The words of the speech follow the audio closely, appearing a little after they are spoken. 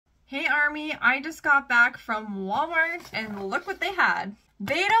Hey Army, I just got back from Walmart and look what they had.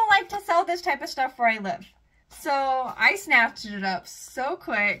 They don't like to sell this type of stuff where I live. So I snatched it up so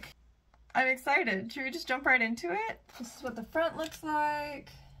quick. I'm excited. Should we just jump right into it? This is what the front looks like.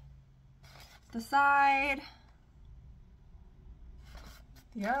 The side.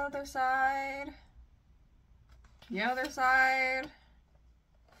 The other side. The other side.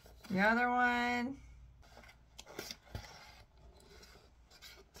 The other one.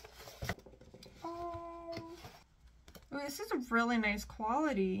 Oh, this is a really nice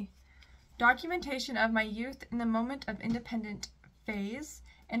quality. Documentation of my youth in the moment of independent phase.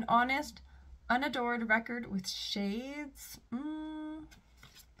 An honest, unadored record with shades.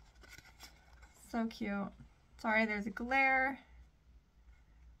 So cute. Sorry, there's a glare.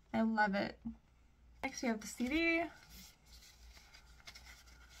 I love it. Next we have the CD.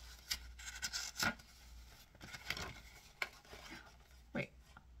 Wait.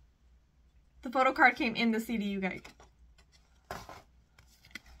 The photo card came in the CD, you guys.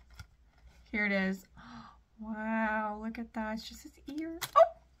 Here it is. Wow, look at that. It's just his ear. Oh!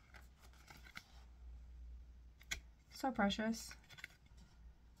 So precious.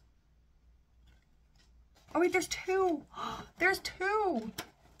 Oh wait, there's two. There's two.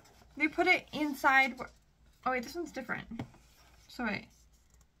 They put it inside. Oh wait, this one's different. So wait.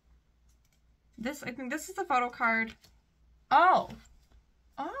 This, I think this is the photo card. Oh.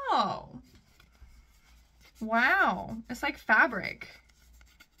 Oh. Wow. It's like fabric.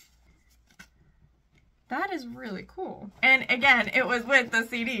 That is really cool. And again, it was with the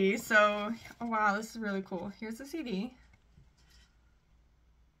CD, so oh wow, this is really cool. Here's the CD.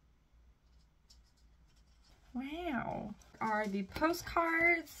 Wow. Are the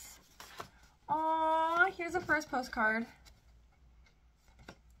postcards. Aww, here's the first postcard.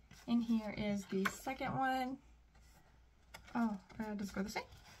 And here is the second one. Oh, does it go the same?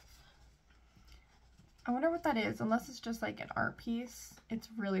 I wonder what that is, unless it's just like an art piece. It's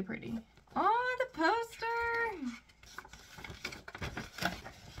really pretty. Oh, the poster!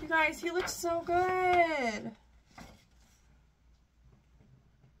 You guys, he looks so good!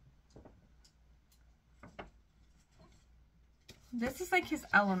 This is like his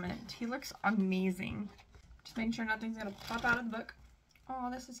element. He looks amazing. Just making sure nothing's gonna pop out of the book. Oh,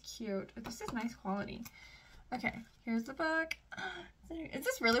 this is cute. This is nice quality. Okay, here's the book. Is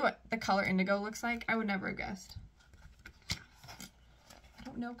this really what the color indigo looks like? I would never have guessed. I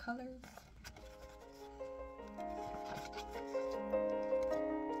don't know colors.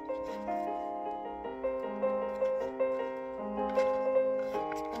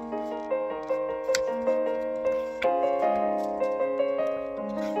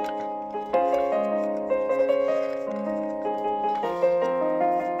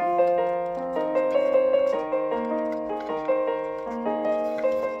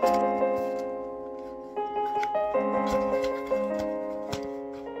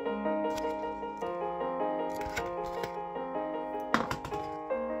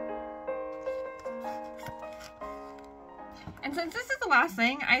 And since this is the last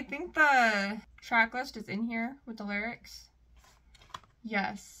thing, I think the track list is in here with the lyrics.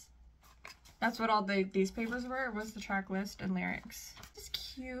 Yes. That's what all these papers were, was the track list and lyrics. It's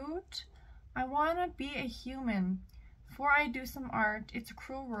cute. I want to be a human. Before I do some art, it's a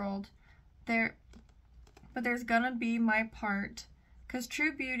cruel world. But there's gonna be my part. 'Cause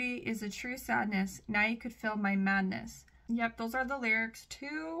true beauty is a true sadness. Now you could feel my madness. Yep, those are the lyrics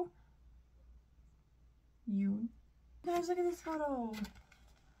to you. Guys, look at this photo.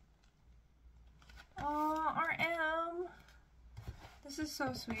 Aw, RM. This is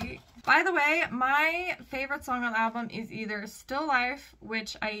so sweet. By the way, my favorite song on the album is either Still Life,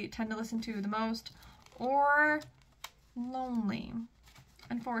 which I tend to listen to the most, or Lonely,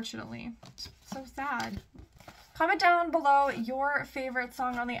 unfortunately. So sad. Comment down below your favorite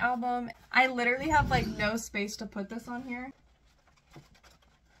song on the album. I literally have like no space to put this on here.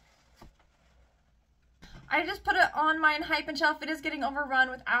 I just put it on my hype and shelf. It is getting overrun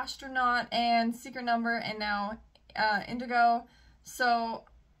with Astronaut and Secret Number and now Indigo. So,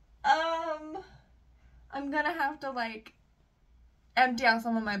 I'm gonna have to like empty out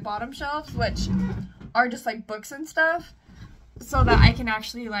some of my bottom shelves, which are just like books and stuff, so that I can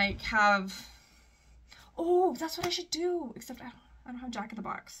actually like have, oh, that's what I should do, except I don't have Jack in the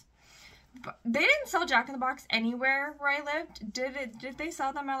Box. But they didn't sell Jack in the Box anywhere where I lived. Did they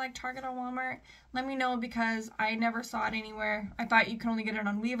sell them at like Target or Walmart? Let me know, because I never saw it anywhere. I thought you could only get it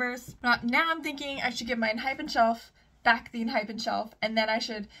on Weavers. But now I'm thinking I should give my Hype and Shelf back the Hype and Shelf, and then I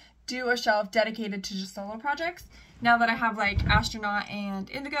should do a shelf dedicated to just solo projects. Now that I have like Astronaut and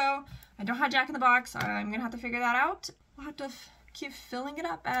Indigo, I don't have Jack in the Box. I'm gonna have to figure that out. We'll have to keep filling it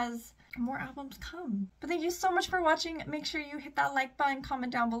up as more albums come. But thank you so much for watching. Make sure you hit that like button,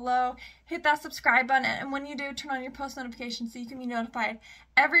 comment down below, hit that subscribe button, and when you do, turn on your post notifications so you can be notified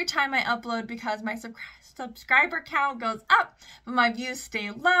every time I upload, because my subscriber count goes up, but my views stay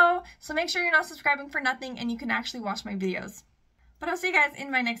low. So make sure you're not subscribing for nothing and you can actually watch my videos. But I'll see you guys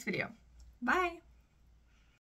in my next video. Bye!